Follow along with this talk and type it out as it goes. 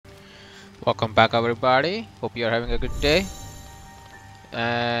Welcome back, everybody. Hope you are having a good day.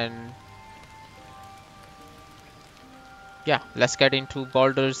 And yeah, let's get into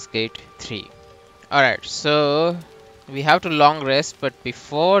Baldur's Gate 3. Alright, so we have to long rest, but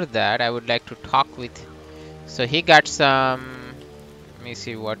before that, I would like to talk with. So he got some. Let me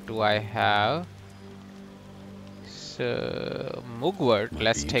see, what do I have? So, Mugwort, Might be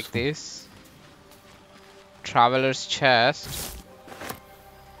let's take useful. this. Traveler's Chest.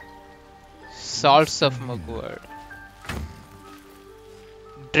 What's Salts of in here? Mugwort.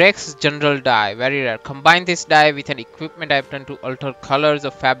 Drake's General Dye, very rare. Combine this dye with an equipment item to alter colors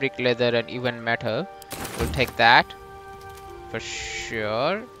of fabric, leather, and even metal. We'll take that for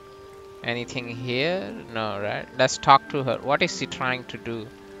sure. Anything here? No, right? Let's talk to her. What is she trying to do?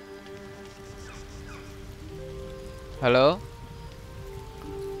 Hello?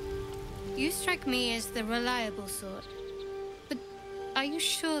 You strike me as the reliable sort. But are you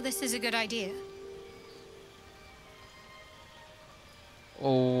sure this is a good idea?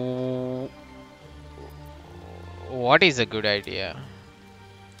 Oh, what is a good idea?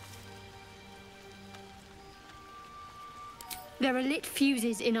 There are lit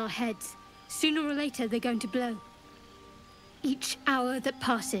fuses in our heads. Sooner or later, they're going to blow. Each hour that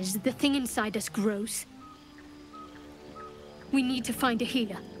passes, the thing inside us grows. We need to find a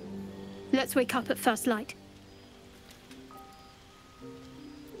healer. Let's wake up at first light.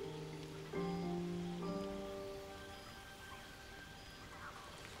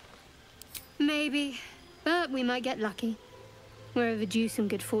 Maybe, but we might get lucky. We're overdue some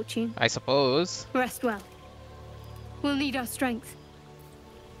good fortune. I suppose. Rest well. We'll need our strength.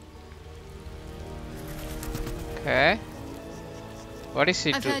 Okay. What is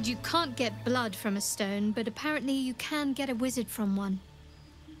she I've doing? heard you can't get blood from a stone, but apparently you can get a wizard from one.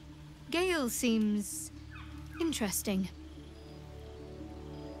 Gale seems interesting.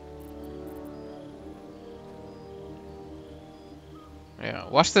 Yeah.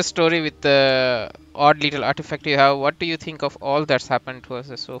 What's the story with the odd little artifact you have? What do you think of all that's happened to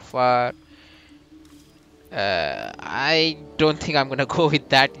us so far? I don't think I'm gonna go with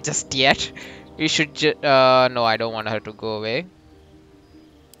that just yet. We should no, I don't want her to go away.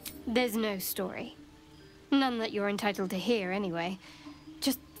 There's no story. None that you're entitled to hear, anyway.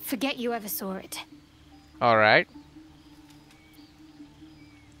 Just forget you ever saw it. Alright.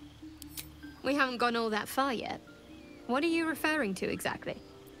 We haven't gone all that far yet. What are you referring to exactly?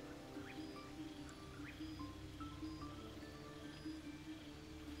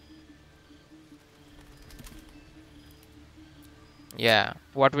 Yeah.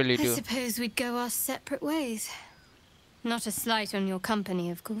 What will you I do? suppose we'd go our separate ways. Not a slight on your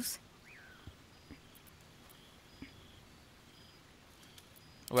company, of course.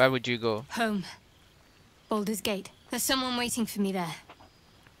 Where would you go? Home. Baldur's Gate. There's someone waiting for me there.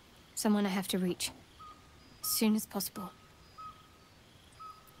 Someone I have to reach. As soon as possible.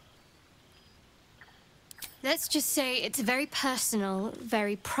 Let's just say it's a very personal,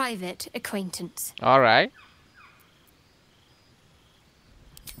 very private acquaintance. Alright.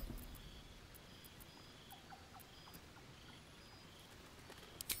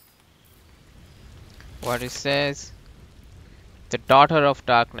 What it says? The Daughter of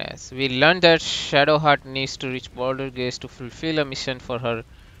Darkness. We learned that ShadowHeart needs to reach Baldur Gate to fulfill a mission for her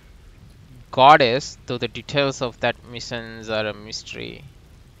goddess, though the details of that missions are a mystery.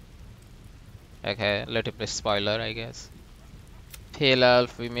 Okay, little bit spoiler, I guess. Pale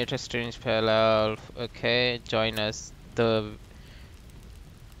Elf, we meet a strange Pale Elf. Okay, join us. The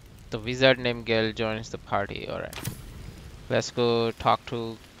wizard named Gale joins the party. Alright. Let's go talk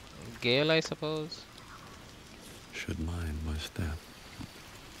to Gale, I suppose. Should mind my step.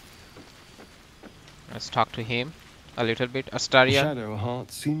 Let's talk to him a little bit. Astarion. ShadowHeart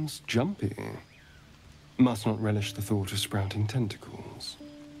seems jumpy. Must not relish the thought of sprouting tentacles.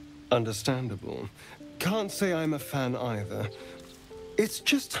 Understandable. Can't say I'm a fan either. It's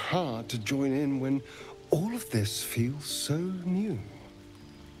just hard to join in when all of this feels so new.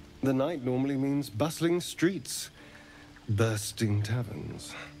 The night normally means bustling streets, bursting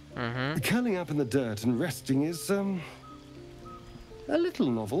taverns. Curling up in the dirt and resting is, a little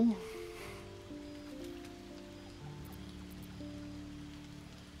novel.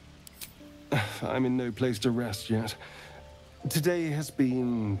 I'm in no place to rest yet. Today has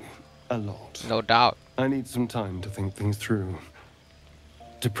been a lot. No doubt. I need some time to think things through.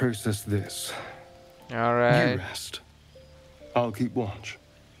 To process this. Alright. You rest. I'll keep watch.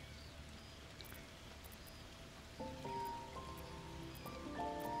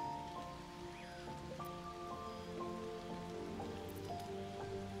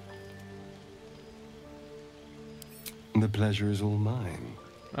 The pleasure is all mine.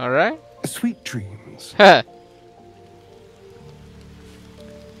 Alright. Sweet dreams. Huh.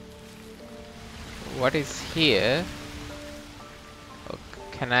 What is here? Oh,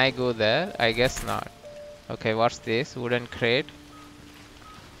 can I go there? I guess not. Okay, what's this? Wooden crate.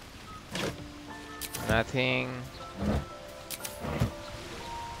 Nothing.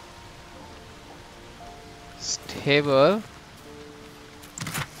 Stable.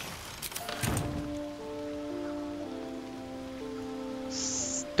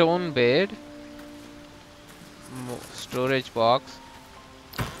 Stone bed. Storage box.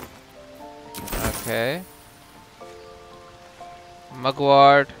 Okay.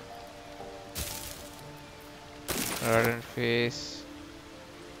 Mugwort. Rodent face.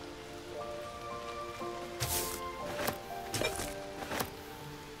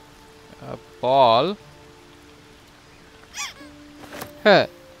 A ball. Huh.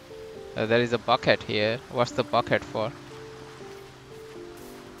 There is a bucket here. What's the bucket for?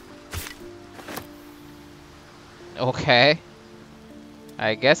 Okay.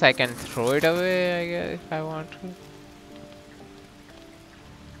 I guess I can throw it away, I guess, if I want to.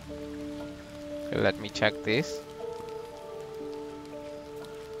 Okay, let me check this.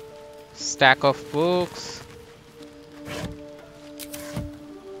 Stack of books.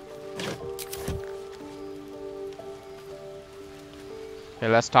 Okay,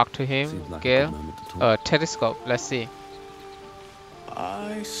 let's talk to him. Seems like a Gale. good moment to talk. Telescope. Let's see.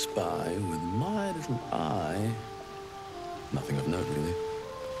 I spy with my little eye. Nothing of note, really.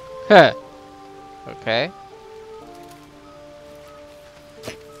 Huh. Okay.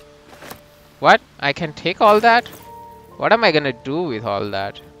 What? I can take all that? What am I gonna do with all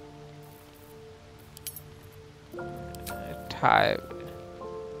that? Type.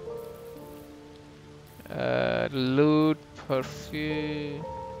 Loot, perfume.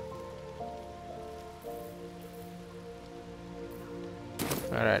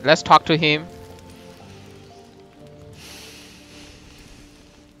 Alright, let's talk to him.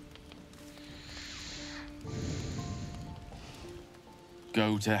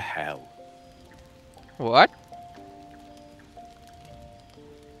 Go to hell. What?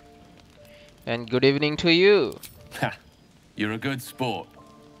 And good evening to you. Ha! You're a good sport.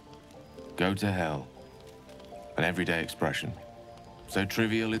 Go to hell. An everyday expression. So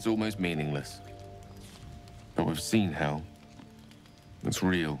trivial it's almost meaningless. But we've seen hell. It's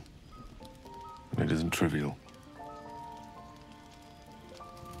real. And it isn't trivial.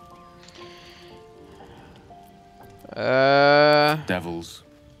 Devils,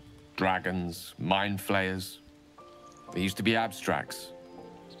 dragons, mind flayers. They used to be abstracts.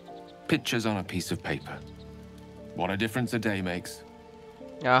 Pictures on a piece of paper. What a difference a day makes.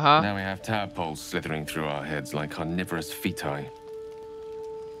 Now we have tadpoles slithering through our heads like carnivorous feti.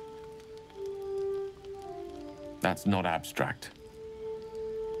 That's not abstract.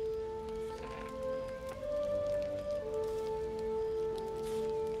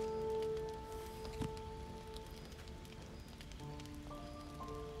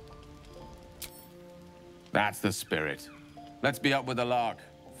 That's the spirit. Let's be up with the lark.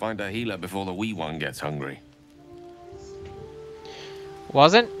 Find a healer before the wee one gets hungry.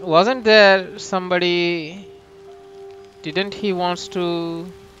 Wasn't there somebody? Didn't he wants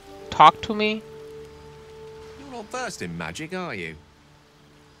to talk to me? You're not versed in magic, are you?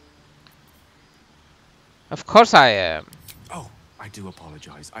 Of course I am. Oh, I do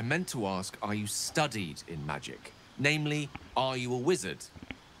apologize. I meant to ask, are you studied in magic? Namely, are you a wizard?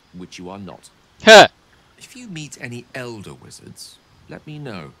 Which you are not. Huh. If you meet any elder wizards, let me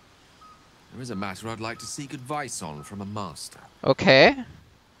know. There is a matter I'd like to seek advice on from a master. Okay.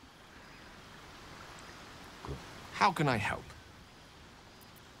 How can I help?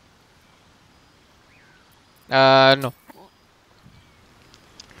 No.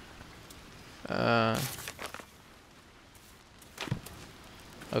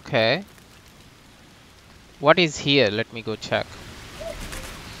 Okay. What is here? Let me go check.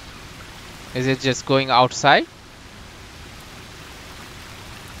 Is it just going outside?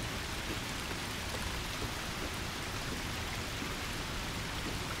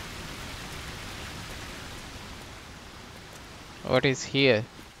 What is here?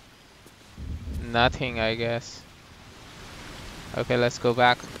 Nothing, I guess. Okay, let's go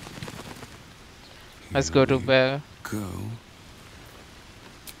back. Let's go to bed. Go.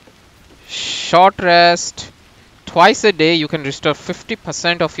 Short rest. Twice a day you can restore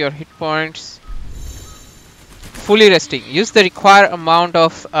 50% of your hit points. Fully resting. Use the required amount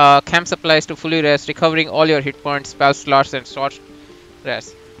of camp supplies to fully rest, recovering all your hit points, spell slots and short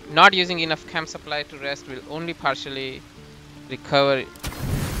rest. Not using enough camp supply to rest will only partially recover.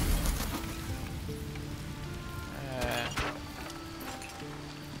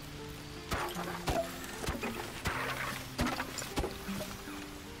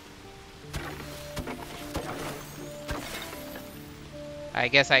 I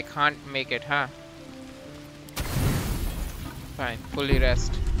guess I can't make it, huh? Fine, fully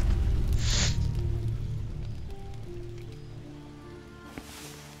rest.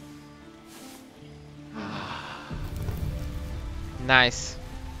 Nice.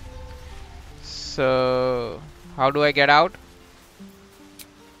 So, how do I get out?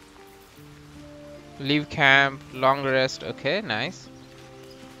 Leave camp, long rest. Okay, nice.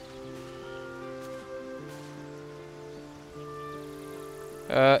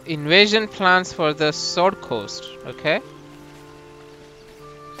 Invasion plans for the Sword Coast. Okay.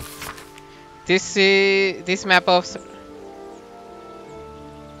 This map of.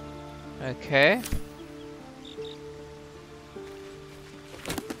 Okay.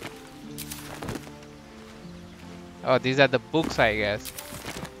 Oh, these are the books, I guess.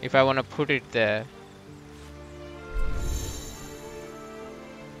 If I want to put it there.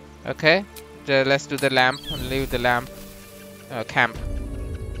 Okay. Let's do the lamp. Leave the lamp. Camp.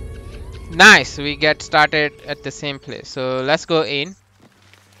 Nice. We get started at the same place. So let's go in.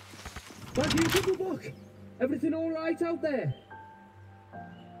 What do you think of the book? Everything all right out there?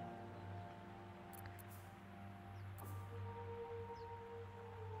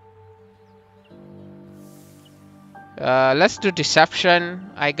 Let's do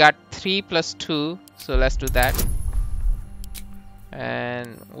deception. I got 3 plus 2, so let's do that.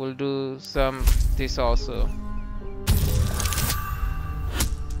 And we'll do some this also.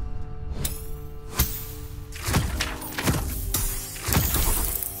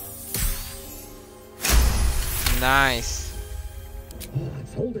 Nice. Oh, I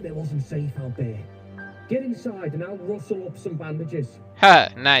told him it wasn't safe out there. Get inside and I'll rustle up some bandages. Ha,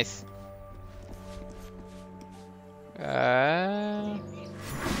 nice. Who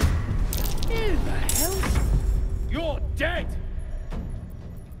the hell? You're dead!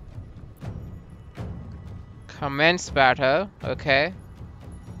 Commence battle. Okay.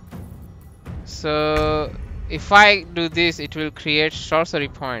 So if I do this, it will create sorcery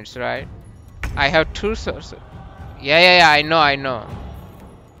points, right? I have 2 sorcery. Yeah, I know.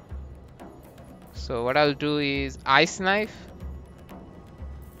 So what I'll do is ice knife.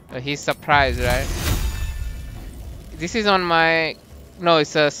 He's surprised, right? This is on my. No,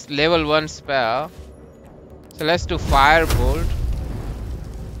 it's a level 1 spell. So let's do firebolt.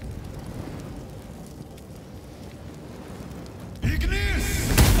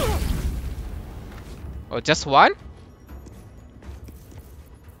 Oh, just one?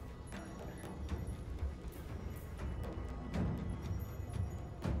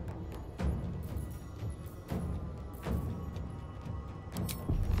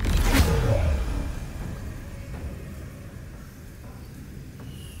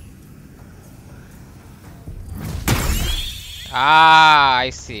 Ah, I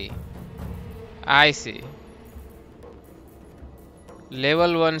see.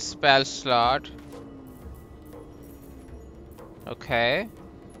 Level 1 spell slot. Okay.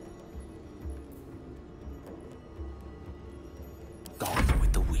 Gone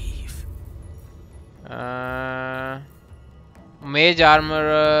with the weave. Mage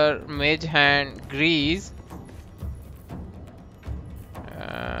armorer, mage hand, grease.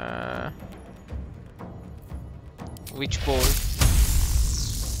 Witch bolt.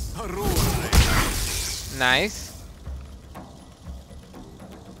 Nice.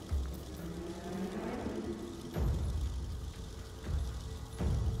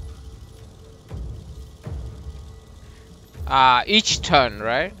 Each turn,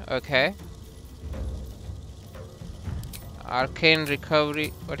 right? Okay. Arcane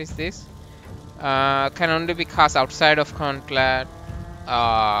recovery. What is this? Can only be cast outside of combat.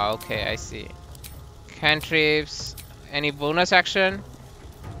 Okay, I see. Cantrips. Any bonus action?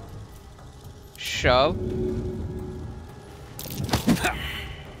 Shove.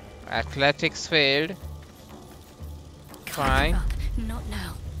 Athletics failed. Fine. Not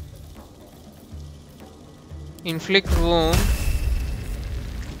now. Inflict wound.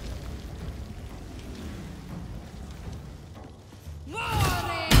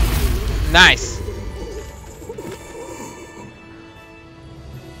 Nice.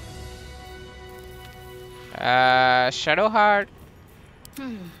 ShadowHeart.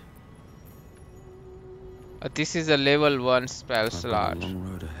 This is a level 1 spell slot. Long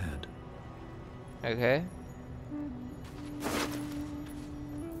road ahead. Okay.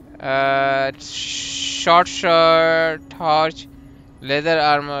 Short shirt, torch, leather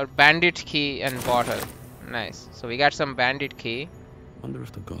armor, bandit key, and bottle. Nice. So we got some bandit key. Wonder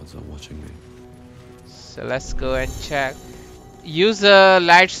if the gods are watching me. So let's go and check. Use a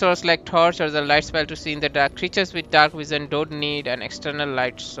light source like torch or the light spell to see in the dark. Creatures with dark vision don't need an external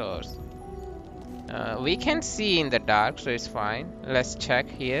light source. We can see in the dark, so it's fine. Let's check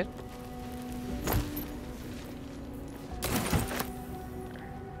here.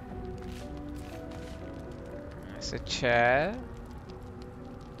 It's a chair.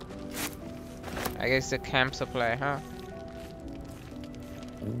 I guess the camp supply, huh?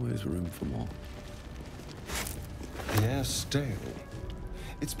 Always room for more. The air's stale.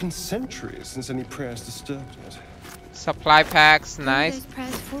 It's been centuries since any prayers disturbed it. Supply packs, Who are nice. those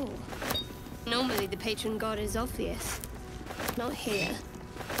prayers for? Normally the patron god is obvious. Not here.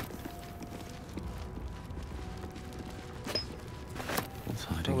 What's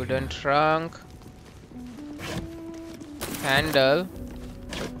hiding Wooden here? trunk. Handle.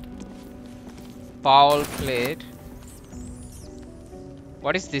 Bowl plate.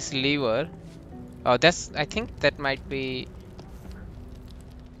 What is this lever? Oh, that's. I think that might be.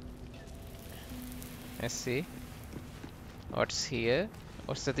 Let's see. What's here?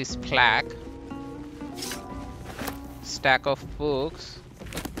 What's this plaque? Stack of books.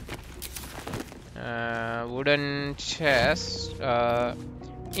 Wooden chest.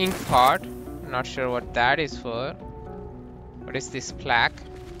 Ink pot. Not sure what that is for. What is this plaque?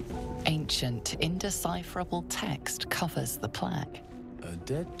 Ancient, indecipherable text covers the plaque. A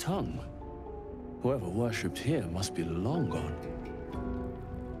dead tongue. Whoever worshipped here must be long gone.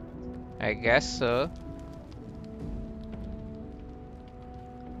 I guess so.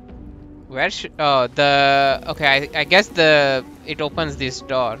 Where should... Oh, the... Okay, I guess the... It opens this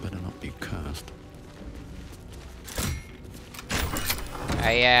door. Better not be cursed.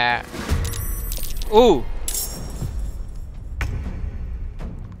 Ooh!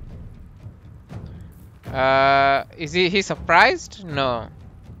 Is he surprised? No.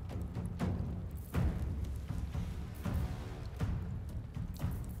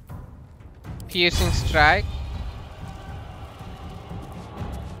 Piercing strike.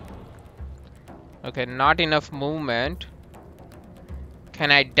 Okay, not enough movement.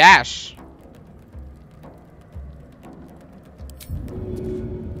 Can I dash?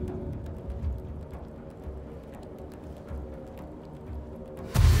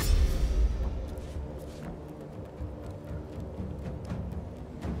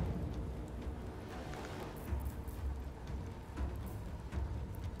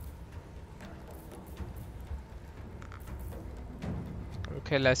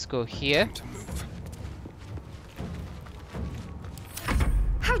 Okay, let's go here. To move.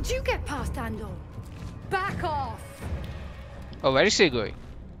 How'd you get past Andor? Back off! Oh, where is he going?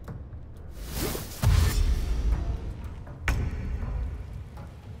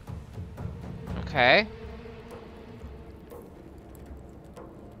 Okay.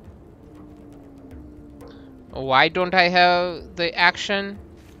 Why don't I have the action?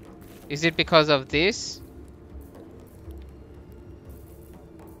 Is it because of this?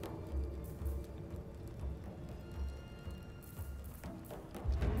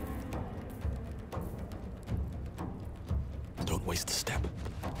 Don't waste a step.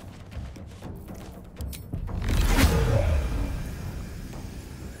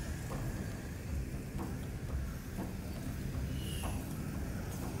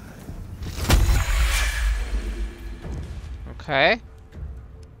 Okay.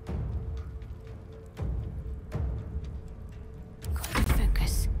 Gotta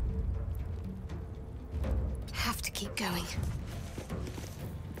focus. Have to keep going.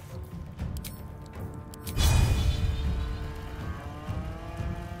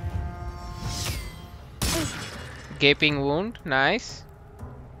 Gaping wound, nice.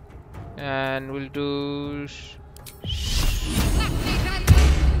 And we'll do Shield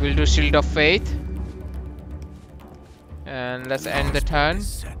of Faith. And let's end the turn.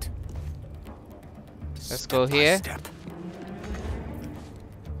 Let's go here.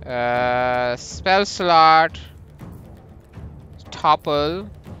 Spell slot. Topple.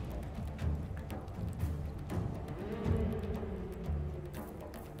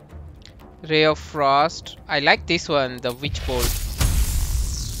 Ray of Frost. I like this one, the Witch Bolt.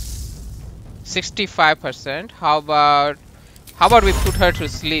 65%. How about we put her to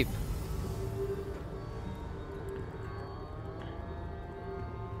sleep?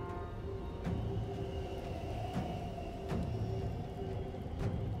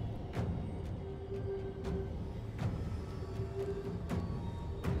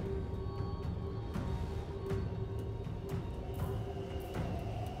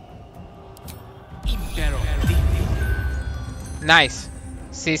 Nice.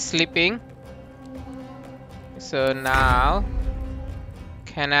 She's sleeping. So now,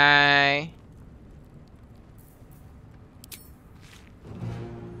 can I?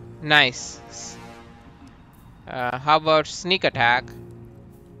 Nice. How about sneak attack?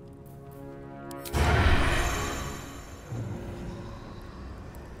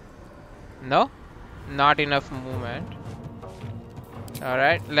 No? Not enough movement.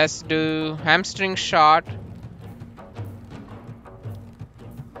 Alright, let's do hamstring shot.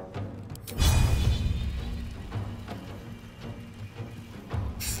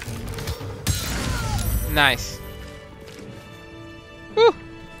 Nice. Whew.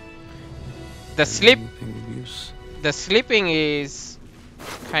 The sleeping is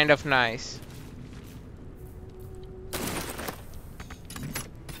kind of nice.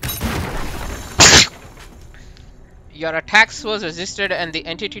 Your attacks was resisted and the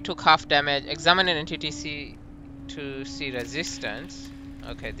entity took half damage. Examine an entity to see resistance.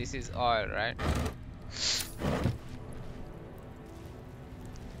 Okay, this is oil, right?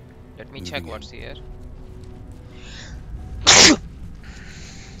 Let me check what's here.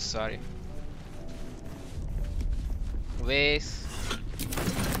 Sorry. Vase.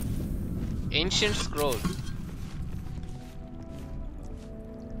 Ancient scroll.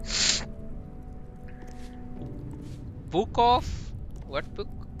 Book of... what book?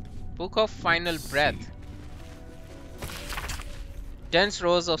 Book of Final Breath. Dense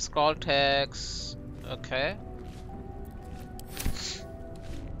rows of scroll text. Okay.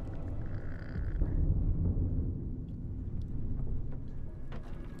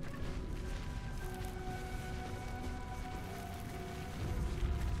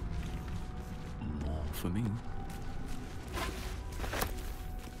 For me.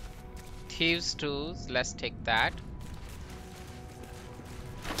 Thieves' tools, let's take that.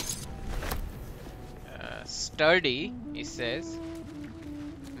 Sturdy, it says.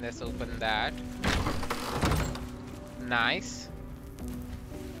 Let's open that. Nice.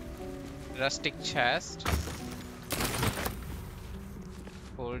 Rustic chest.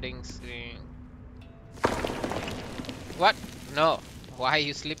 Folding screen. What? No. Why are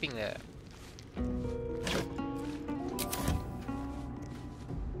you sleeping there?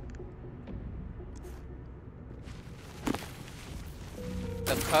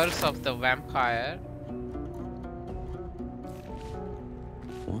 The Curse of the Vampire.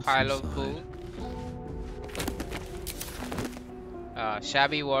 Pile of book.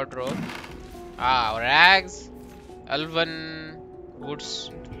 Shabby wardrobe. Rags. Elven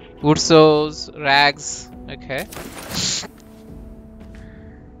woodsows, rags. Okay.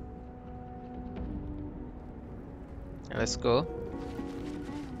 Let's go.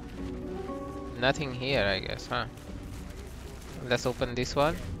 Nothing here, I guess, huh? Let's open this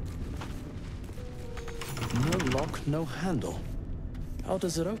one. No lock, no handle. How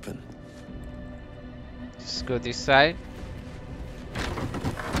does it open? Let's go this side.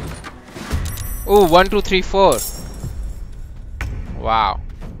 Oh, 1, 2, 3, 4. Wow.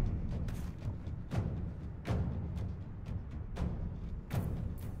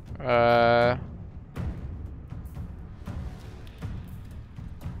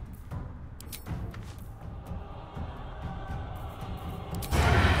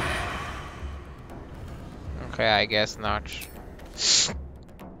 Okay, I guess not.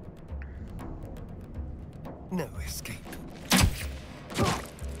 No escape.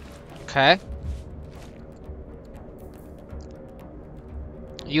 Okay.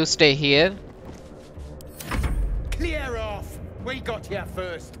 You stay here. Clear off! We got here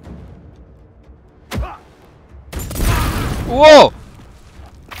first. Whoa!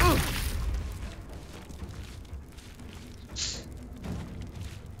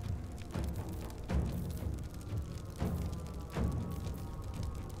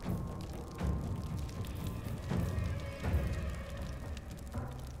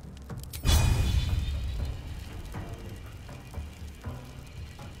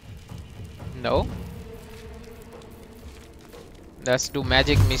 No. Let's do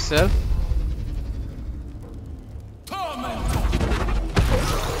magic missile.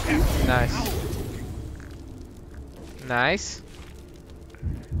 Nice. Nice.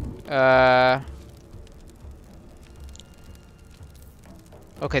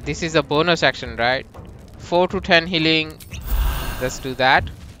 Okay, this is a bonus action, right? 4 to 10 healing. Let's do that.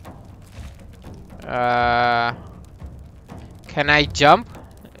 Can I jump?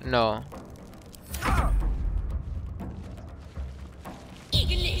 No.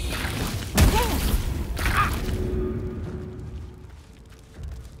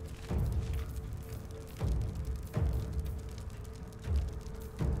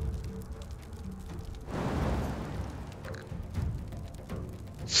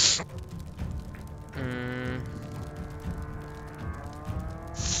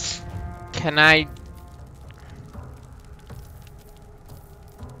 Can I?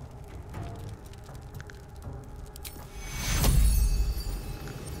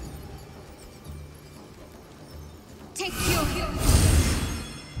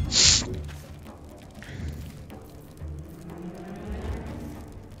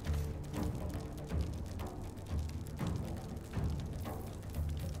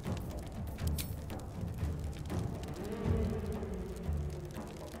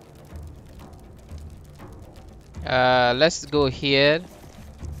 Let's go here.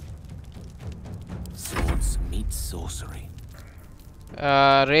 Swords meet sorcery.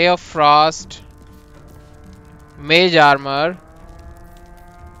 Ray of Frost. Mage armor.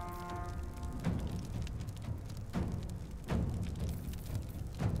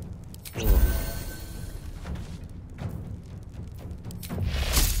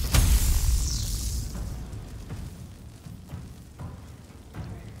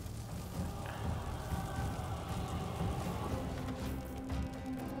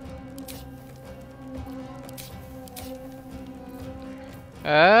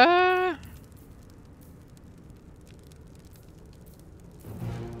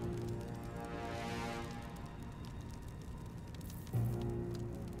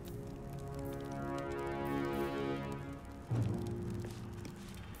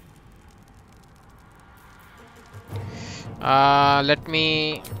 Let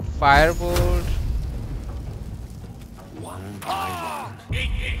me firebolt. One by one.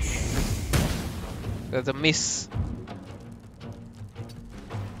 There's a miss.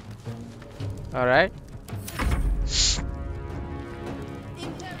 All right.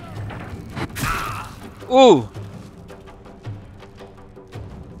 Ooh.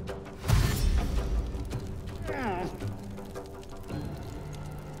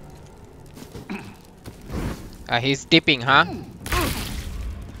 He's dipping, huh?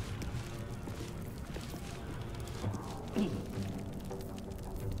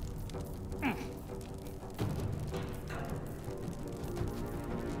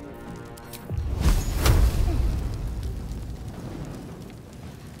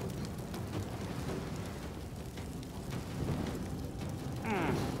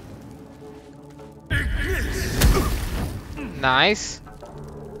 Nice.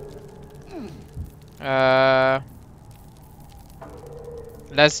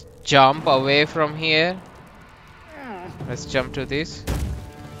 Let's jump away from here. Let's jump to this.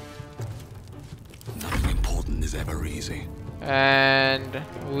 Nothing important is ever easy. And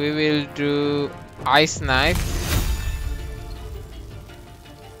we will do ice knife.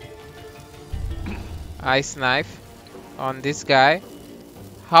 Ice knife on this guy.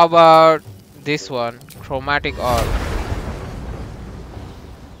 How about this one? Chromatic orb.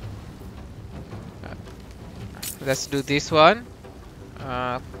 Let's do this one.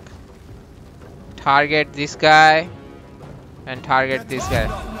 Target this guy and target this guy.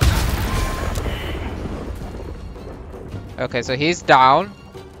 Okay, so he's down,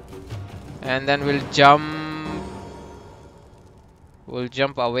 and then we'll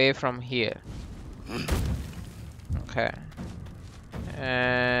jump away from here. Okay,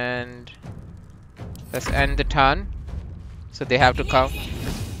 and let's end the turn, so they have to come.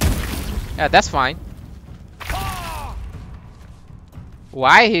 Yeah, that's fine.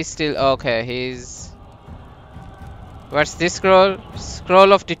 Why he's still okay? He's what's this scroll?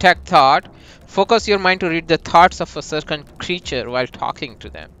 Scroll of detect thought. Focus your mind to read the thoughts of a certain creature while talking to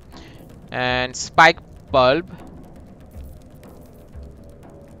them. And spike bulb.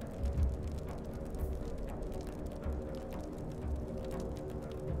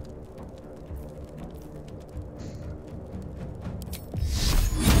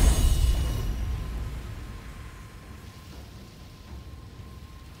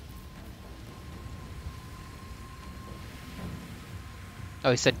 Oh,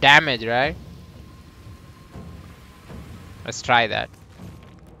 it's a damage, right? Let's try that.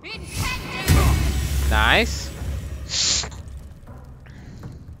 Nice.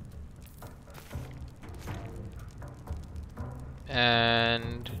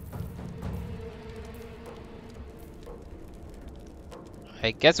 And I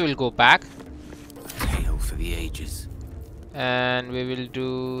guess we'll go back. Tale for the ages. And we will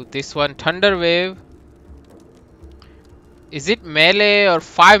do this one, Thunder Wave. Is it melee or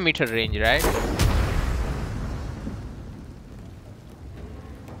 5-meter range, right?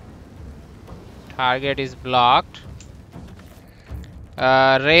 Target is blocked.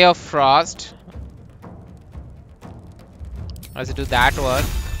 Ray of Frost. Let's do that one.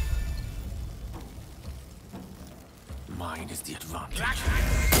 Mine is the advantage.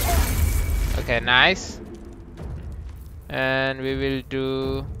 Okay, nice. And we will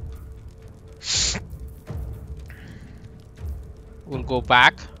do... We'll go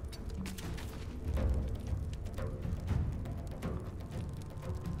back.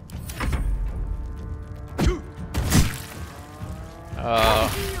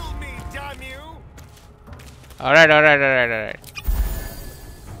 Alright.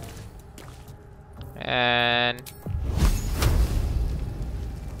 And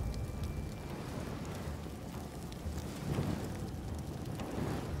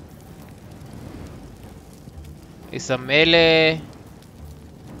It's a melee.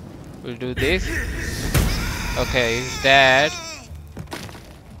 We'll do this. Okay, he's dead.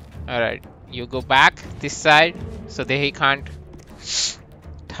 Alright, you go back this side so that he can't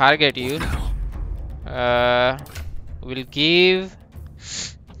target you. We'll give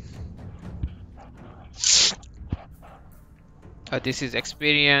this is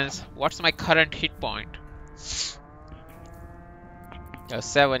experience. What's my current hit point?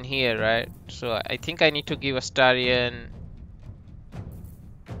 7 here, right? So I think I need to give Astarion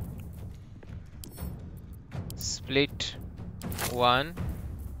split 1.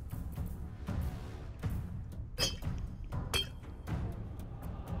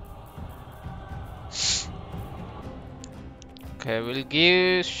 Okay, we'll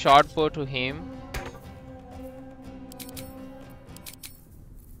give short bow to him.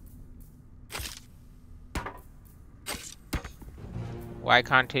 Why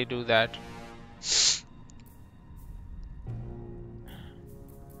can't he do that?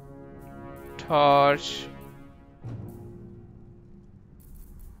 Torch.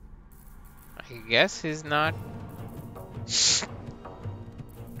 I guess he's not.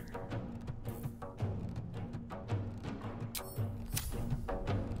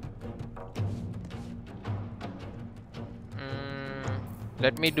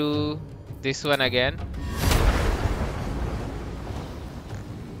 Let me do this one again.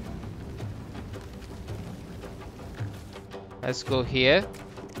 Let's go here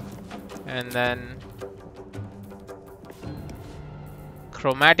and then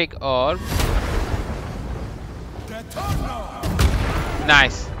chromatic orb.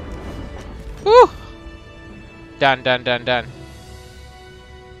 Nice. Woo! Done, done, done, done.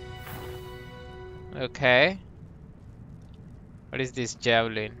 Okay. What is this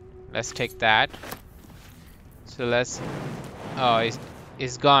javelin? Let's take that. So let's. Oh,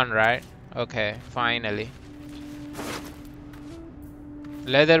 it's gone, right? Okay, finally.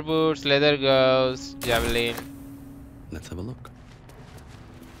 Leather boots, leather gloves, javelin. Let's have a look.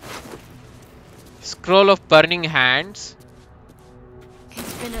 Scroll of burning hands.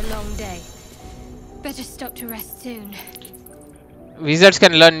 It's been a long day. Better stop to rest soon. Wizards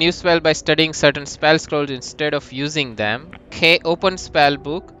can learn new spell by studying certain spell scrolls instead of using them. K open spell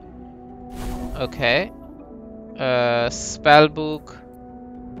book. Okay. Spell book.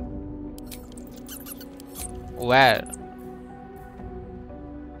 Where?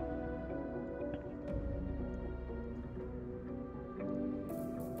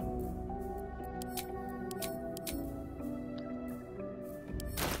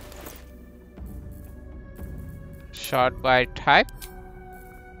 Sort by type.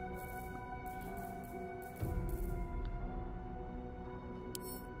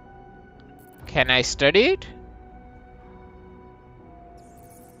 Can I study it?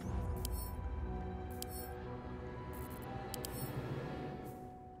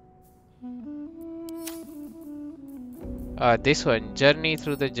 This one, Journey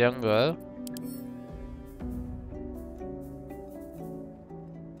Through the Jungle.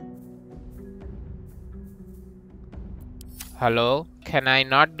 Hello? Can I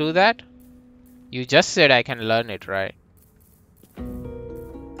not do that? You just said I can learn it, right?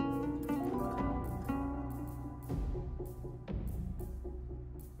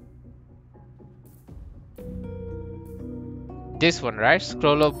 This one, right?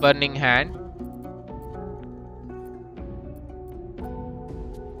 Scroll of Burning Hand.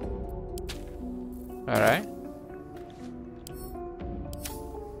 Alright.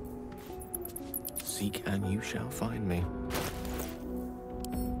 Seek and you shall find me.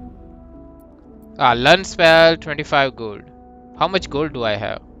 Learn spell, 25 gold. How much gold do I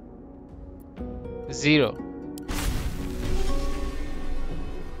have? 0.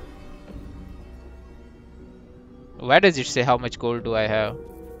 Where does it say how much gold do I have?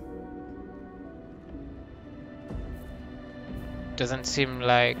 Doesn't seem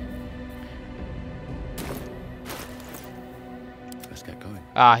like. Let's get going.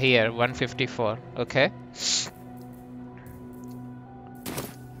 Here, 154. Okay.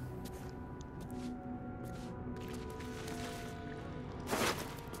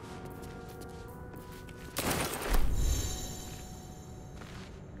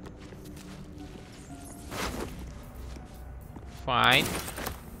 Fine.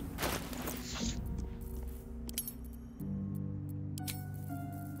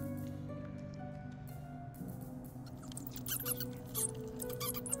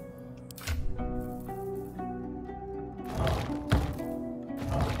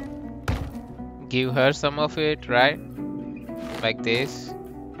 Give her some of it, right? Like this.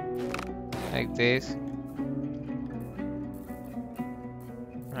 Like this.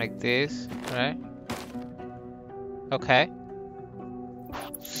 Like this, right? Okay.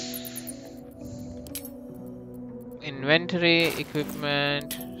 Inventory,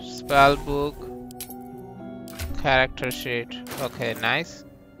 equipment, spell book, character sheet. Okay, nice.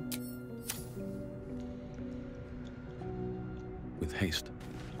 With haste.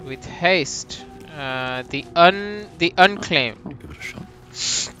 With haste. The unclaimed. I'll give it a shot.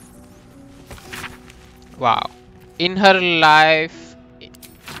 Wow. In her life.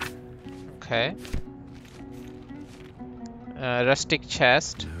 Okay. Rustic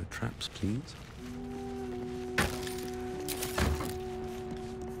chest. No traps, please.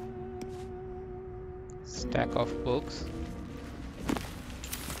 Stack of books.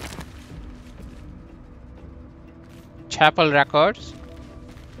 Chapel records.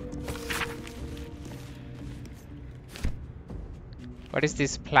 What is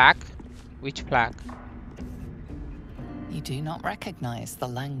this plaque? Which plaque? You do not recognize the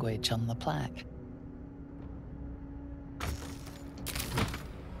language on the plaque.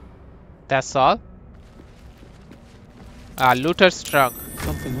 That's all? Looter's trunk.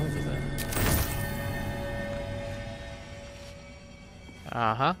 Something over there.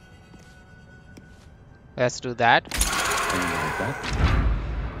 Uh-huh. Let's do that. Like that.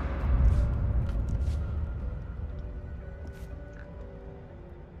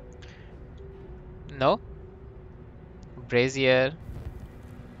 No? Brazier.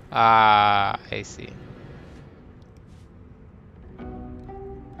 Ah, I see.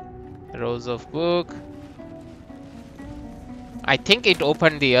 Rows of book. I think it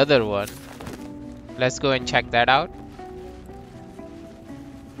opened the other one. Let's go and check that out.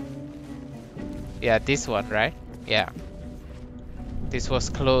 Yeah, this one, right? Yeah. This was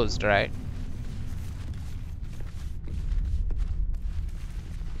closed, right?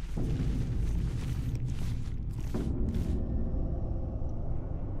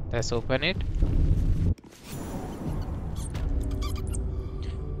 Let's open it.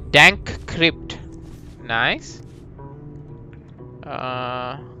 Dank crypt. Nice.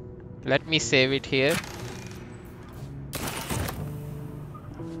 Let me save it here.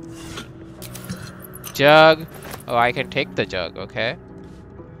 Jug. Oh, I can take the jug. Okay.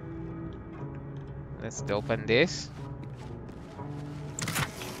 Let's open this.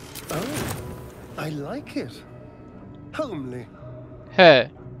 Oh, I like it. Homely. Huh.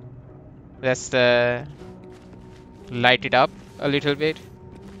 Let's light it up a little bit.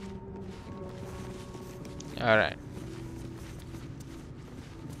 Alright.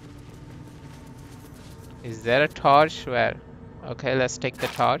 Is there a torch? Where? Okay, let's take the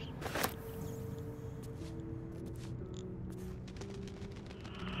torch.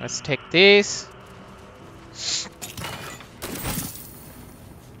 Let's take this.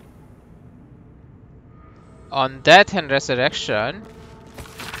 On death and resurrection.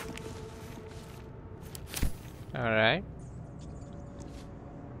 Alright.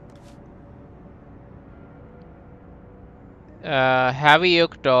 Heavy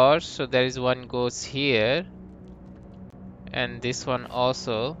oak doors. So there is one goes here. And this one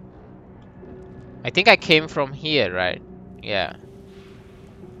also. I think I came from here, right? Yeah.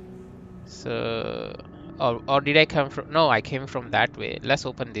 So, or did I come from? No, I came from that way. Let's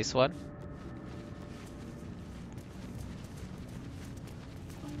open this one.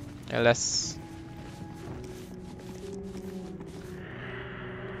 Let's.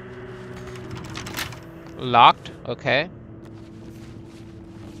 Locked. Okay.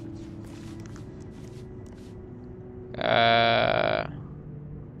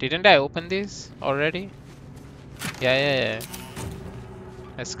 Didn't I open this already? Yeah.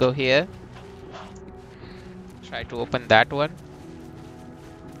 Let's go here. Try to open that one.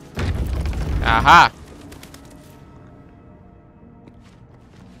 Aha!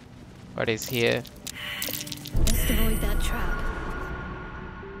 What is here? Best avoid that trap.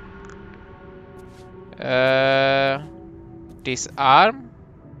 Disarm.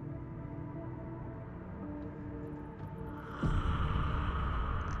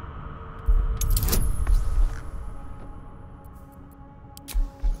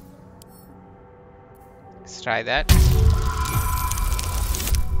 Let's try that.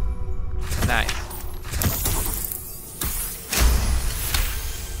 Nice.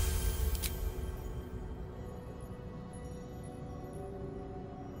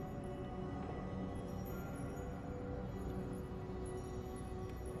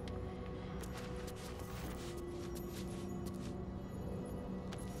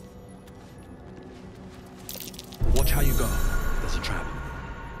 Watch how you go. There's a trap.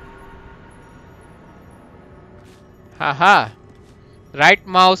 Haha. Right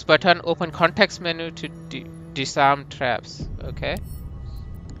mouse button, open context menu to disarm traps. Okay.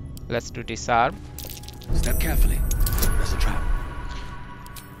 Let's do disarm. Step carefully. There's a trap.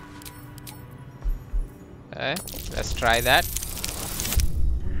 Okay, let's try that.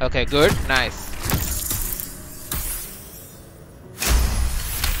 Okay, good, nice.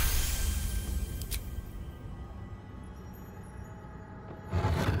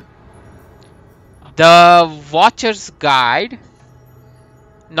 The Watcher's Guide.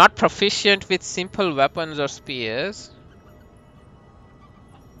 Not proficient with simple weapons or spears.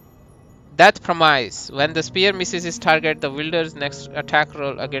 Death Promise. When the spear misses its target, the wielder's next attack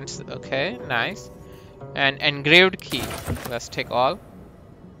roll against... Okay, nice. And engraved key. Let's take all.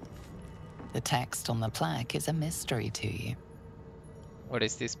 The text on the plaque is a mystery to you. What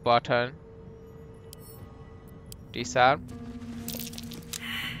is this button? Disarm.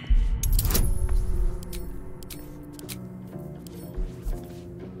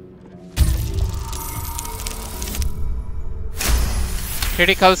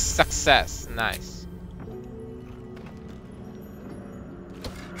 Critical success. Nice.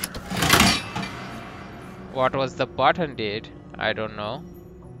 What was the button did? I don't know.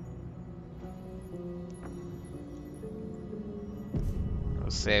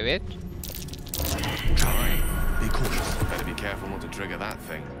 I'll save it. Try. Be cautious. Better be careful not to trigger that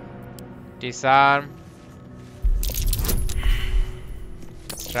thing. Disarm.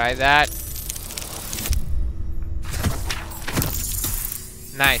 Let's try that.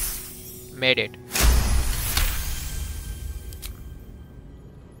 Nice. Made it.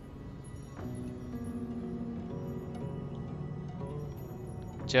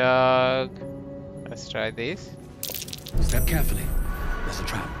 Jug. Let's try this. Step carefully. There's a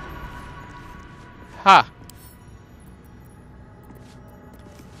trap. Ha!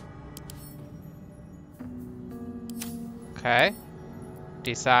 Okay.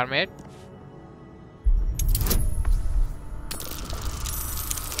 Disarm it.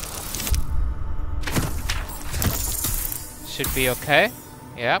 Should be okay.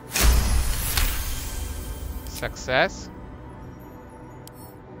 Yep. Success.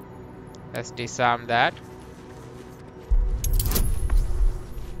 Let's disarm that.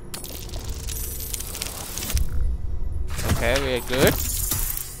 Okay, we're good.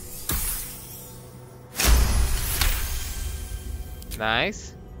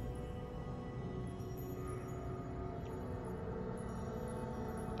 Nice.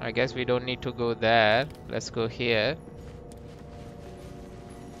 I guess we don't need to go there. Let's go here.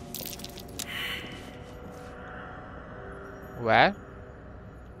 Where?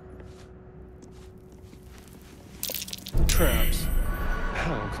 Traps.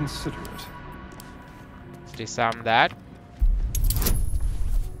 How considerate. Let's disarm that.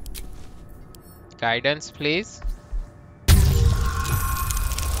 Guidance, please.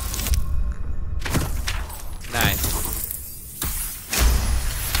 Nice.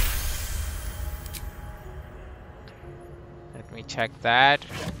 Let me check that.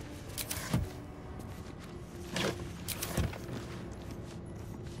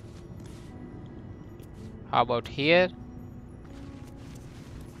 How about here?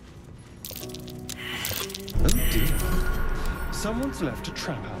 Oh dear. Someone's left a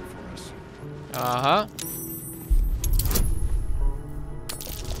trap out for us. Uh-huh.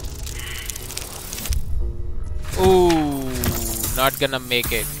 Ooh, not gonna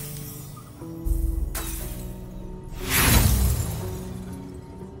make it.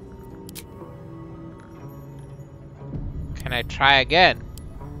 Can I try again?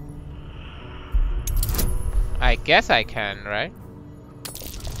 I guess I can, right?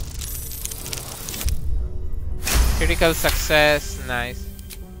 Critical success, nice.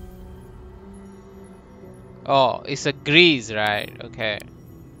 Oh, it's a grease, right? Okay.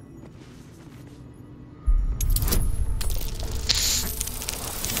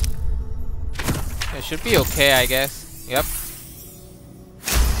 It should be okay, I guess. Yep.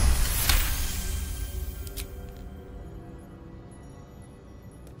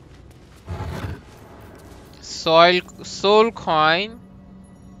 Soul coin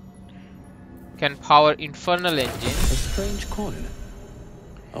can power infernal engine. A strange coin.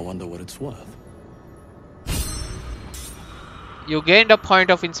 I wonder what it's worth. You gained a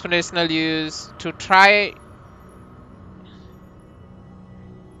point of inspirational use to try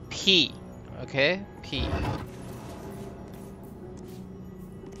P. Okay, P.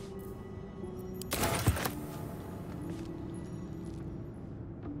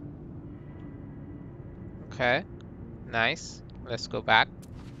 Okay, nice. Let's go back.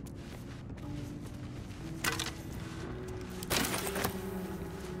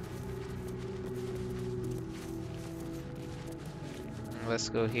 Let's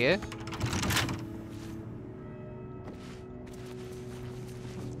go here.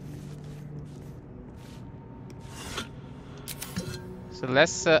 So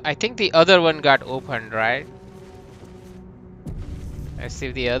let's, I think the other one got opened, right? Let's see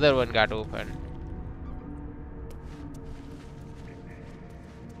if the other one got opened.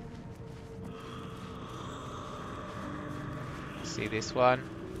 See this one.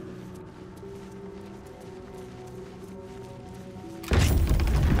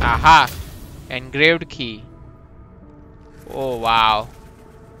 Aha! Engraved key. Oh wow.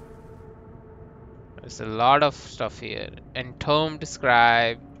 There's a lot of stuff here. Entombed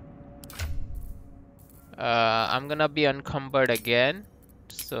scribe. I'm gonna be encumbered again.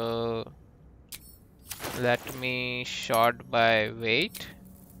 So let me sort by weight.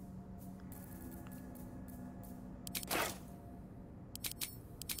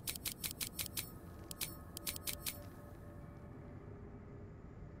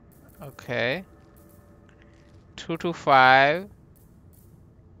 Okay. 2 to 5.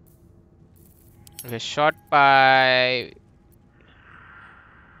 Okay, short by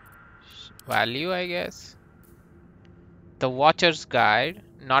value, I guess. The Watcher's Guide,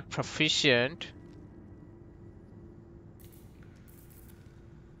 not proficient.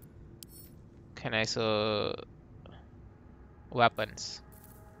 Can I so weapons?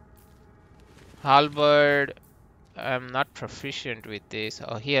 Halberd, I'm not proficient with this.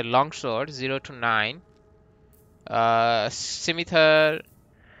 Oh, here longsword 0 to 9. Scimitar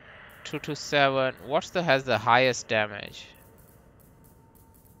 2 to 7. What's the has the highest damage?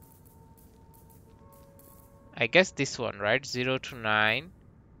 I guess this one, right? 0 to 9.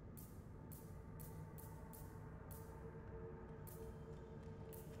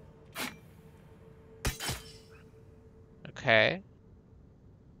 Okay.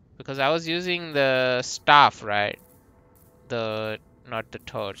 Because I was using the staff, right? Not the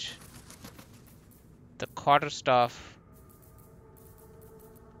torch. The quarterstaff.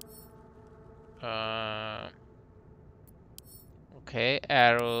 Okay,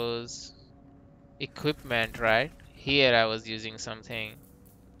 arrows. Equipment, right? Here I was using something.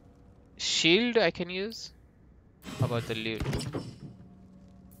 Shield I can use? How about the loot?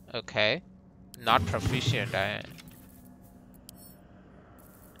 Okay. Not proficient.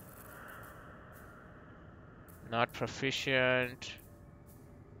 Not proficient.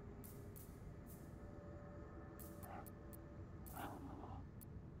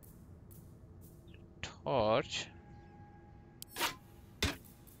 Torch.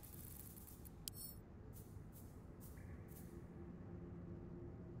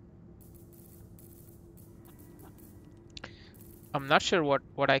 I'm not sure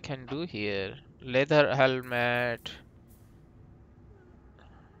what I can do here. Leather helmet.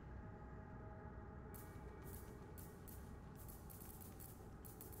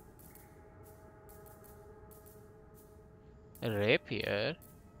 Rapier.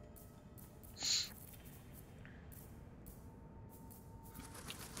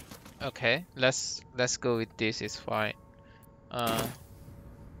 Okay, let's go with this. It's fine. All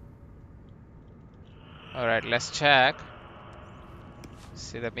right, let's check.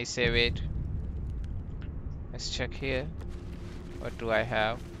 See, let me save it. Let's check here. What do I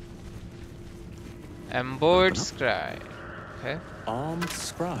have? Embroidered scribe. Okay. Armed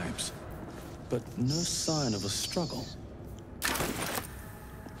scribes, but no sign of a struggle.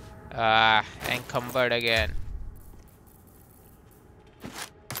 Encumbered again.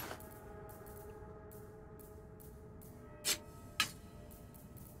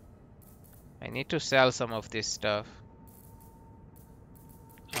 I need to sell some of this stuff.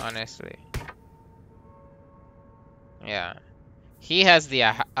 Honestly. Yeah. He has the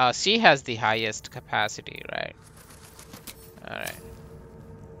she has the highest capacity, right? All right.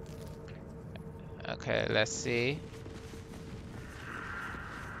 Okay, let's see.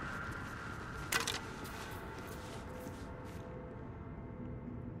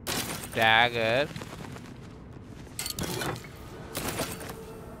 Dagger.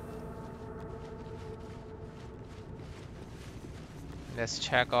 Let's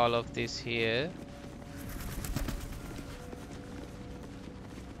check all of this here.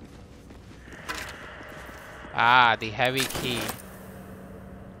 Ah, the heavy key.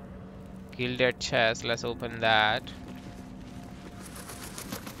 Gilded chest. Let's open that.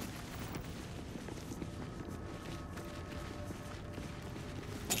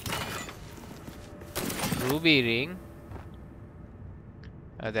 Ruby ring.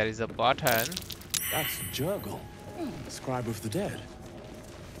 There is a button. That's Jurgle, scribe of the dead.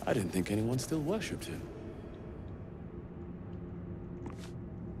 I didn't think anyone still worshipped him.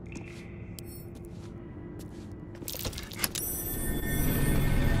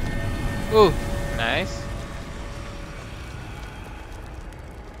 Ooh, nice.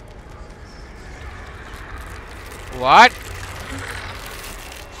 What?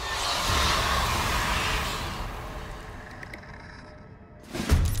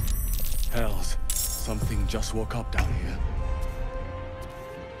 just woke up down here.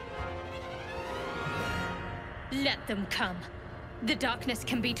 Let them come. The darkness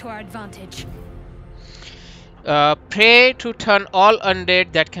can be to our advantage. Pray to turn all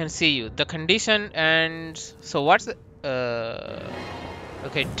undead that can see you. The condition and so what's the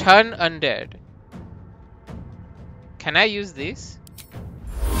okay, turn undead. Can I use this?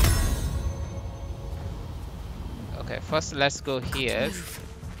 Okay, first let's go here.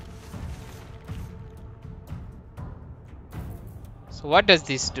 So what does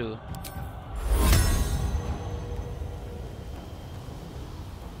this do?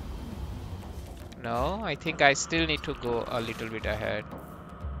 No, I think I still need to go a little bit ahead.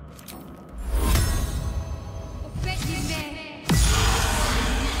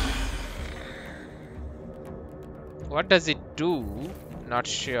 What does it do? Not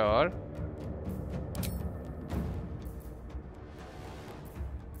sure.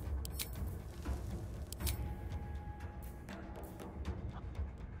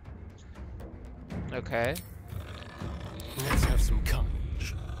 Okay. Let's have some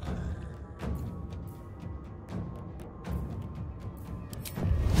courage.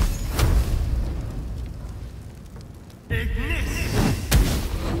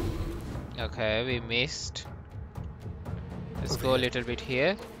 Okay, we missed. Let's go a little bit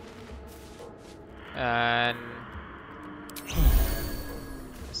here. And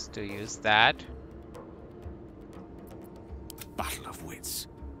just to use that. Battle of wits.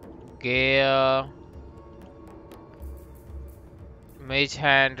 Gale. Mage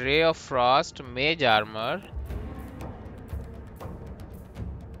Hand, Ray of Frost, Mage Armor.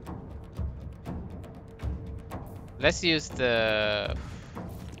 Let's use the...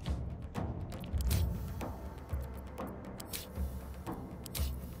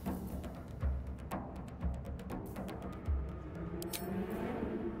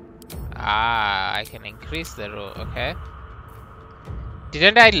 Ah, I can increase the row, okay.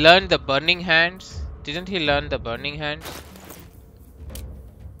 Didn't I learn the Burning Hands? Didn't he learn the Burning Hands?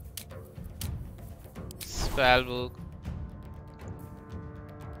 Spellbook.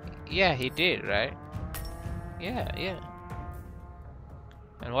 Yeah, he did, right? Yeah.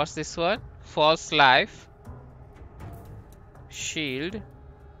 And what's this one? False Life. Shield.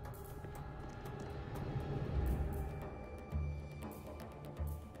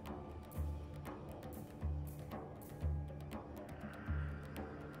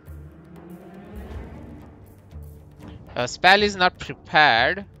 A spell is not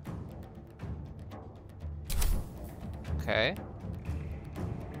prepared. Okay.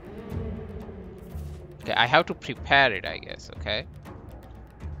 Okay, I have to prepare it, I guess. Okay.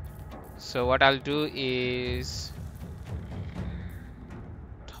 So what I'll do is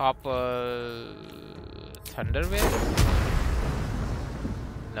topple Thunderwave.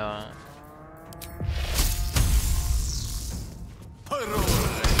 No.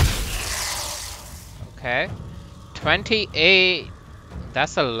 Okay. 28.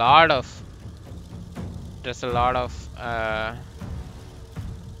 That's a lot of. There's a lot of.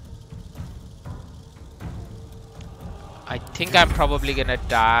 I think I'm probably gonna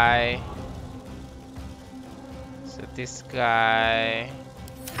die. So this guy.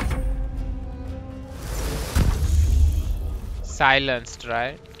 Silenced,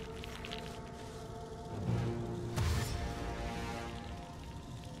 right?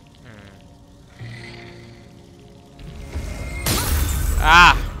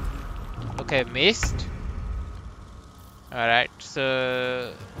 Ah! Okay, missed. Alright,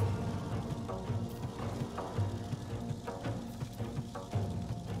 so...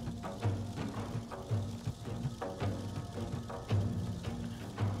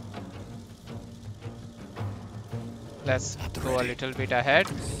 let's go a little bit ahead.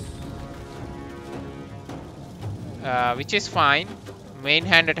 Which is fine. Main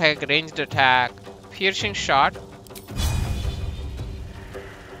hand attack, ranged attack, piercing shot.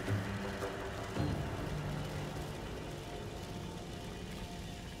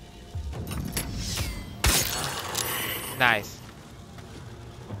 Nice.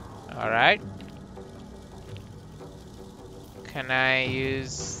 Alright. Can I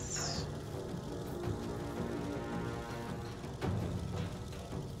use...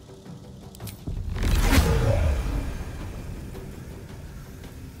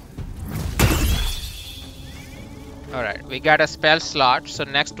 Alright, we got a spell slot, so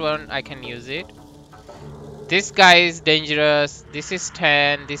next one I can use it. This guy is dangerous. This is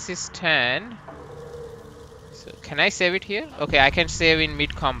 10, this is 10. So can I save it here? Okay, I can save in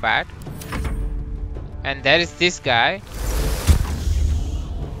mid-combat. And there is this guy.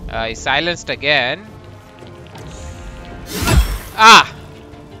 He's silenced again. Ah!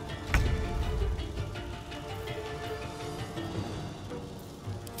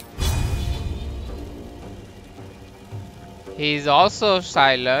 He's also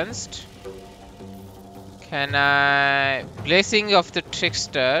silenced. Can I... Blessing of the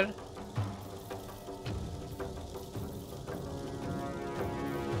Trickster.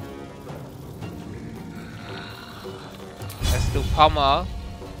 Let's do Pummel.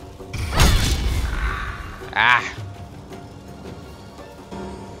 Ah!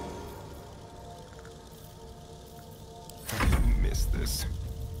 Missed this.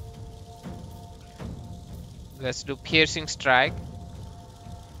 Let's do Piercing Strike.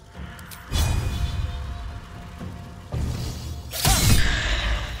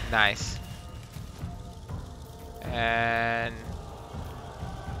 Nice. And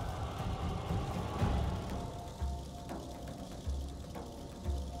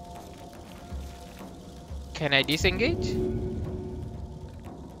can I disengage?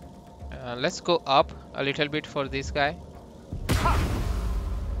 Let's go up a little bit for this guy.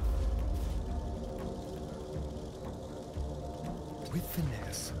 With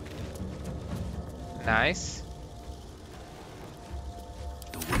finesse. Nice.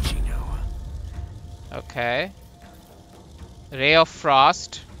 The witching hour. Okay. Ray of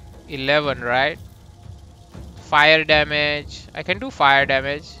Frost. 11, right? Fire damage. I can do fire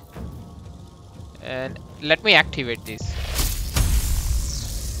damage. And let me activate this.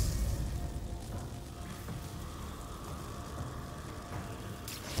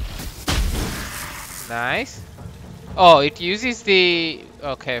 Nice. Oh, it uses the...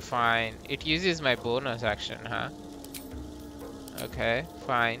 Okay, fine. It uses my bonus action, huh? Okay,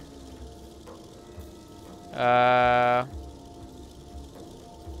 fine. Oh!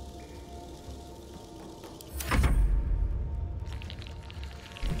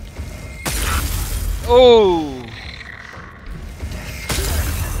 Ooh.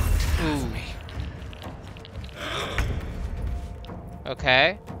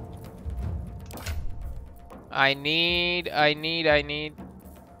 Okay. I need...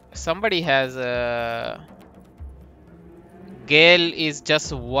 Somebody has a... Gale is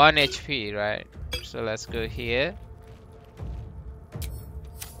just 1 HP, right? So let's go here.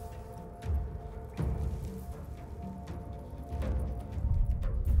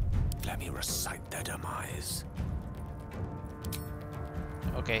 Let me recite their demise.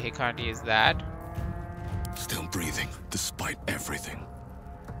 Okay, he can't use that. Still breathing, despite everything.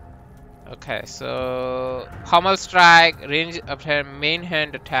 Okay, so Pummel Strike, range after main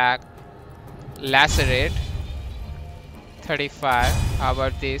hand attack, Lacerate, 35. How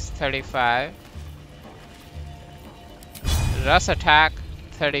about this? 35. Rush attack,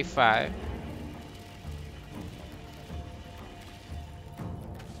 35.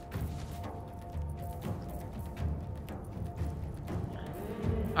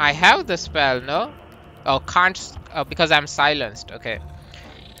 I have the spell, no? Oh, can't, because I'm silenced. Okay.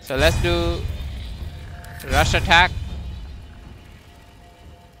 So let's do rush attack.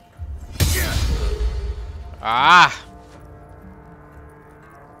 Ah!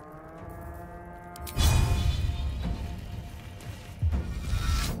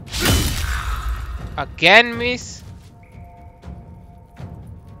 Again miss.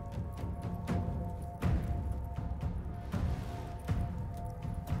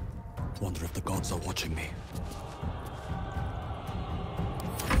 Wonder if the gods are watching me.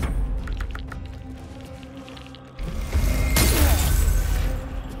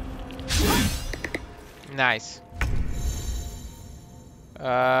 Nice.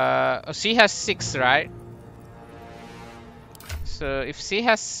 She has 6, right? So if she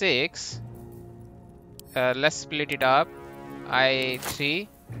has 6, let's split it up. I 3.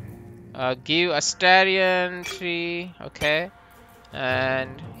 Give Astarion 3. Okay.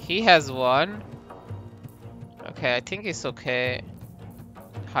 And he has 1. Okay, I think it's okay.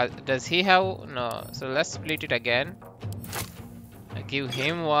 Does he have? No. So let's split it again. I give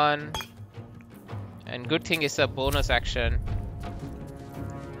him 1. And good thing it's a bonus action.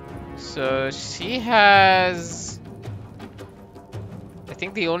 So she has... I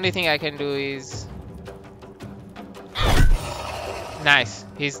think the only thing I can do is... Nice.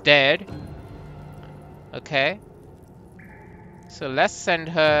 He's dead. Okay. So let's send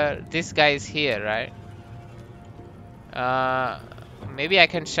her... This guy is here, right? Maybe I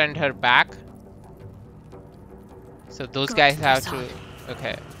can send her back. So those guys have to...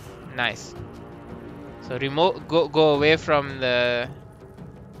 Okay. Nice. So remote, go away from the...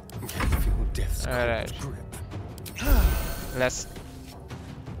 Alright. Let's...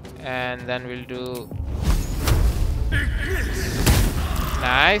 And then we'll do...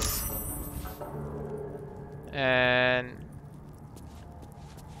 Nice. And...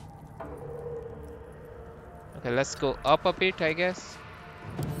 Okay, let's go up a bit, I guess.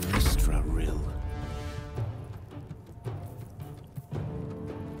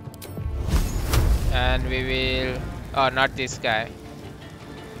 And we will... Oh, not this guy.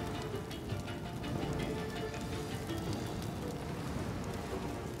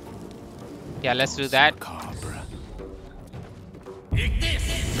 Yeah, let's do that.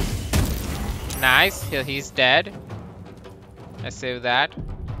 Nice. He's dead. Let's save that.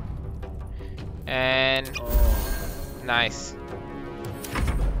 And... Nice.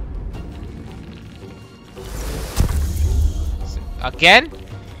 Again?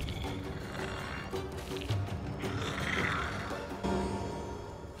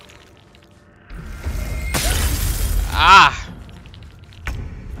 Ah!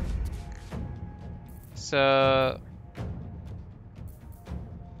 So...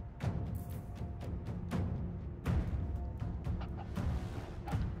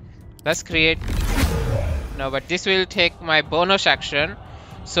 Let's create... No, but this will take my bonus action.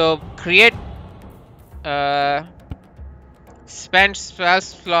 So, create... spend spell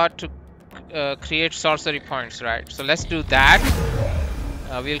slot to create sorcery points, right? So let's do that.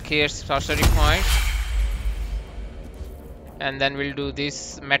 We'll create sorcery points, and then we'll do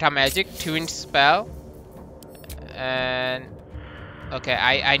this meta magic twin spell. And okay,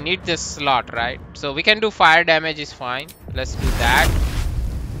 I need this slot, right? So we can do fire damage is fine. Let's do that.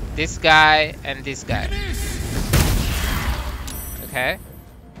 This guy and this guy. Okay,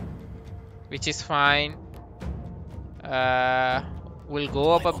 which is fine. We'll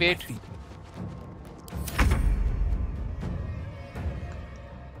go up a bit.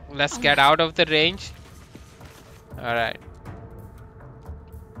 Let's get out of the range. Alright.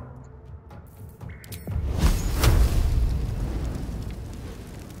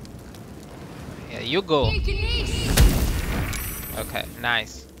 Yeah, you go. Okay,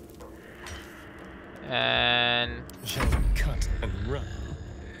 nice. And... Cut and run.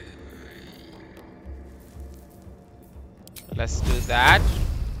 Let's do that.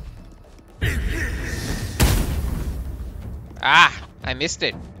 Ah, I missed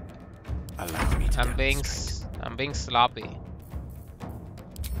it. Allow me to I'm being sloppy.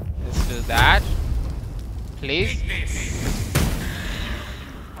 Let's do that. Please.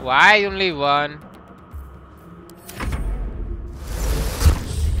 Why only one?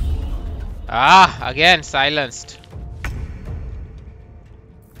 Ah, again silenced.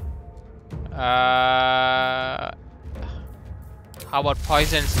 How about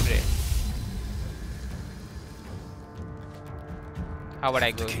poison spray? How would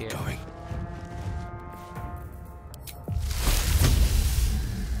I go here?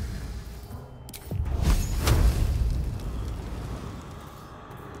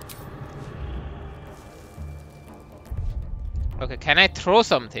 Okay, can I throw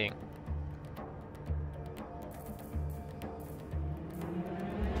something?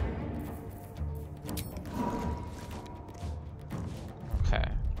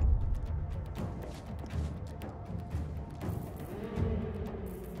 Okay.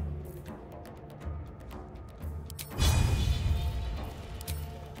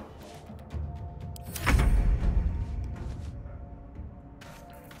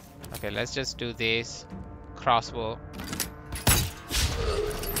 Okay, let's just do this. Crossbow.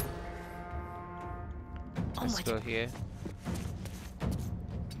 Let's go here.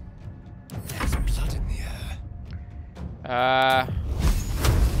 There's blood in the air.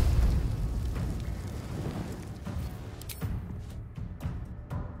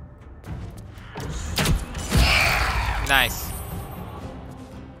 Nice.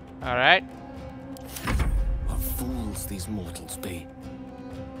 All right. What fools these mortals be.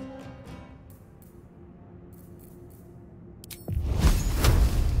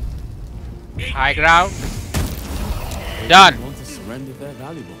 High ground. Done. Want to surrender their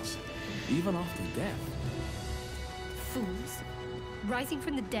valuables, even after death. Fools. Rising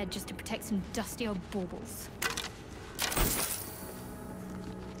from the dead just to protect some dusty old baubles.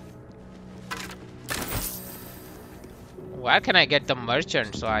 Where can I get the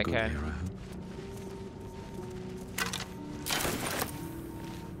merchant so I can...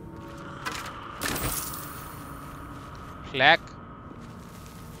 Fleck.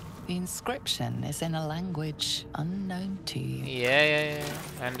 The inscription is in a language unknown to you. Yeah.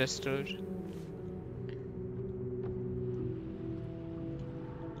 Understood.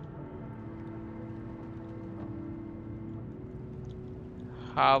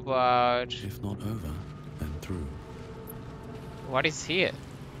 How about... If not over, then through. What is here?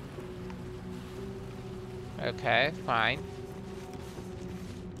 Okay, fine.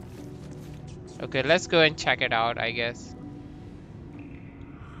 Okay, let's go and check it out, I guess.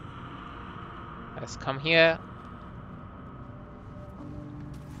 Let's come here.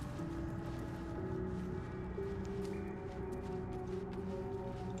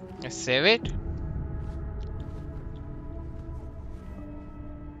 Let's save it.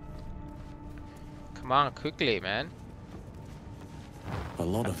 Come on, quickly, man. A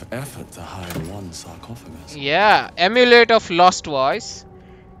lot of effort to hide one sarcophagus. Yeah, Amulet of Lost Voice.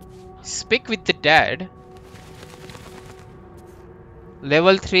 Speak with the Dead.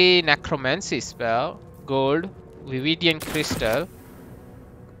 Level 3 Necromancy spell. Gold. Vividian Crystal.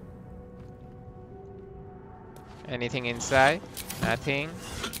 Anything inside? Nothing.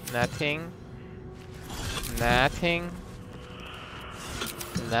 Nothing. Nothing.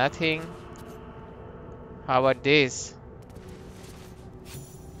 Nothing. How about this?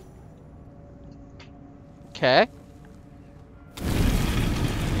 Okay.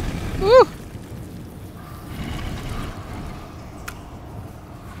 Woo!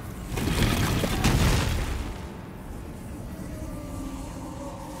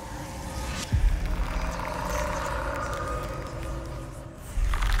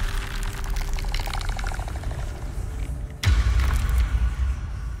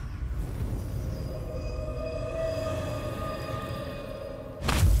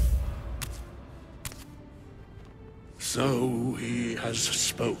 So he has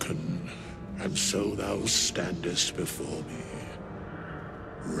spoken, and so thou standest before me,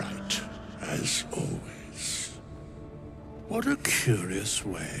 right as always. What a curious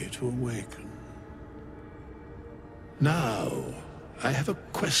way to awaken. Now, I have a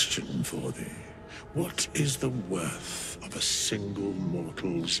question for thee. What is the worth of a single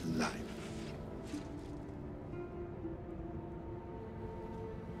mortal's life?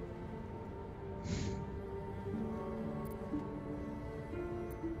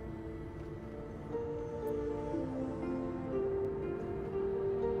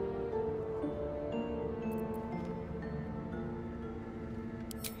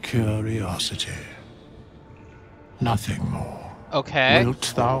 Curiosity. Nothing more. Okay.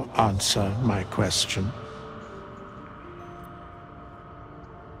 Wilt thou answer my question?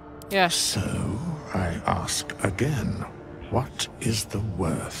 Yes. So, I ask again, what is the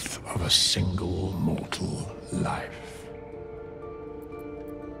worth of a single mortal life?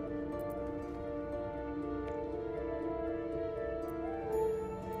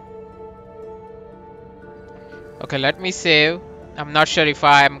 Okay, let me save. I'm not sure if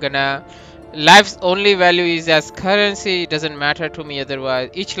I'm gonna... Life's only value is as currency. It doesn't matter to me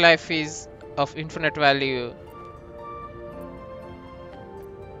otherwise. Each life is of infinite value.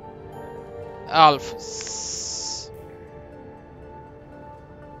 Alf.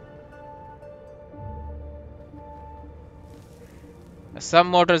 Some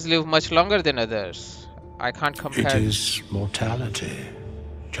mortals live much longer than others. I can't compare. It is mortality,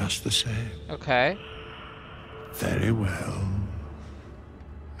 just the same. Okay. Very well.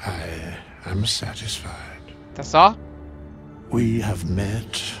 I am satisfied. That's all? We have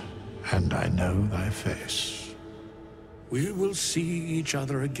met, and I know thy face. We will see each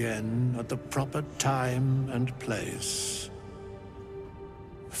other again at the proper time and place.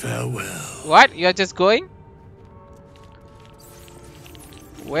 Farewell. What? You're just going?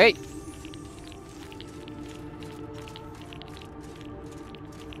 Wait.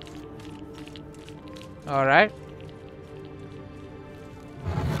 Alright.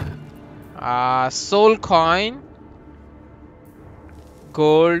 Soul coin.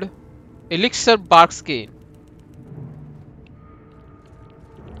 Gold. Elixir bark skin.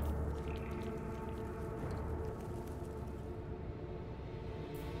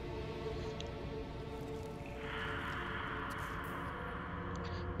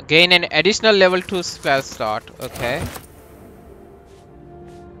 Gain an additional level 2 spell slot. Okay.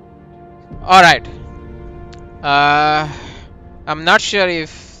 Alright. I'm not sure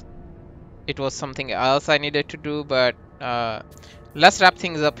if it was something else I needed to do, but let's wrap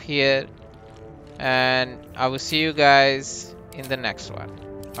things up here. And I will see you guys in the next one.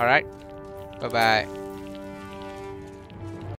 Alright. Bye bye.